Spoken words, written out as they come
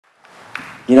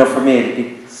You know, for me,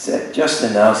 it's just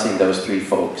announcing those three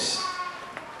folks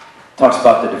talks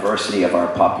about the diversity of our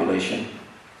population,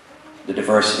 the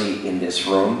diversity in this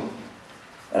room,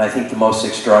 and I think the most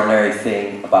extraordinary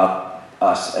thing about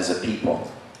us as a people,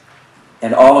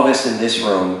 and all of us in this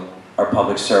room are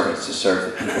public servants to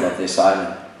serve the people of this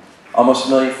island. Almost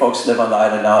 1 million folks live on the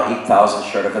island now, 8,000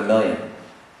 short of 1 million.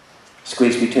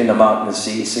 Squeezed between the mountain and the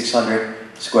sea,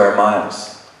 600 square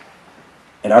miles.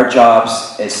 And our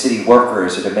jobs as city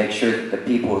workers are to make sure that the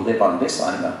people who live on this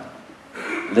island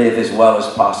live as well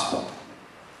as possible.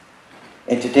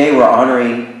 And today we're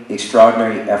honoring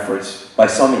extraordinary efforts by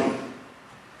some of you.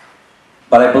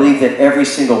 But I believe that every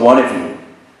single one of you,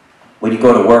 when you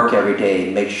go to work every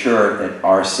day, make sure that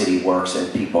our city works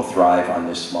and people thrive on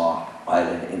this small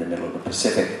island in the middle of the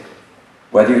Pacific.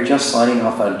 Whether you're just signing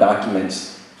off on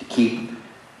documents to keep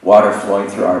water flowing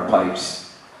through our pipes,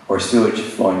 or sewage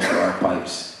flowing through our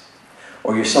pipes,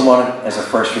 or you're someone as a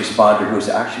first responder who's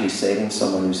actually saving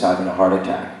someone who's having a heart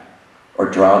attack, or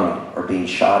drowning, or being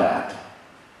shot at.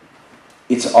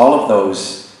 It's all of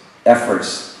those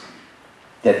efforts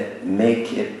that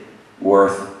make it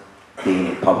worth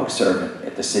being a public servant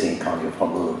at the City and County of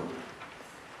Honolulu.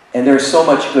 And there's so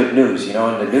much good news, you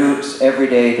know, in the news every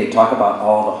day they talk about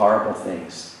all the horrible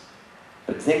things.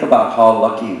 But think about how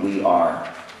lucky we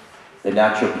are. The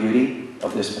natural beauty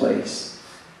of this place,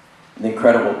 the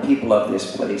incredible people of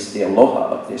this place, the aloha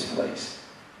of this place.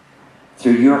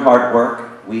 Through your hard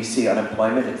work, we see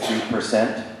unemployment at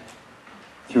 3%.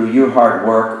 Through your hard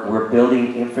work, we're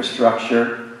building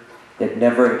infrastructure that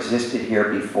never existed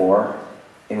here before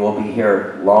and will be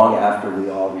here long after we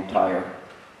all retire.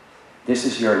 This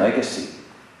is your legacy.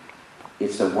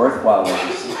 It's a worthwhile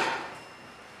legacy.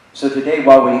 So today,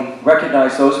 while we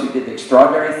recognize those who did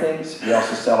extraordinary things, we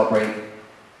also celebrate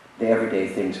the everyday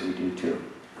things we do too.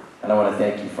 And I want to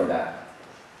thank you for that.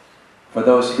 For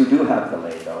those who do have the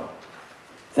lay though,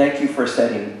 thank you for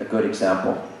setting a good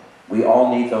example. We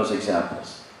all need those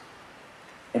examples.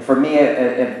 And for me,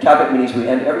 at cabinet meetings, we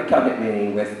end every cabinet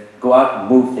meeting with, go out and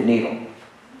move the needle.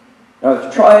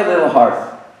 Now, try a little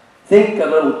harder. Think a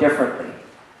little differently.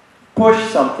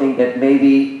 Push something that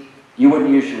maybe you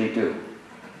wouldn't usually do.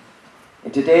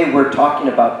 And today we're talking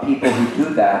about people who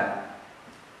do that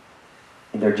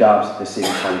in their jobs at the City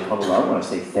and County of Honolulu. I want to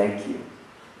say thank you.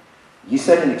 You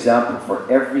set an example for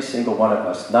every single one of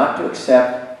us, not to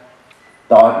accept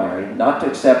the ordinary, not to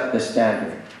accept the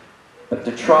standard, but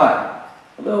to try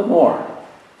a little more.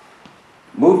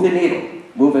 Move the needle,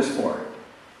 move us forward.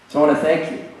 So I want to thank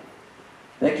you.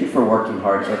 Thank you for working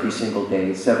hard every single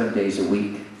day, 7 days a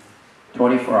week,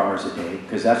 24 hours a day,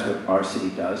 because that's what our city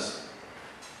does.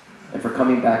 And for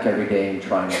coming back every day and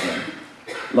trying again.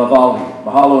 Love all of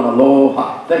you. Mahalo and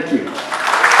aloha. Thank you.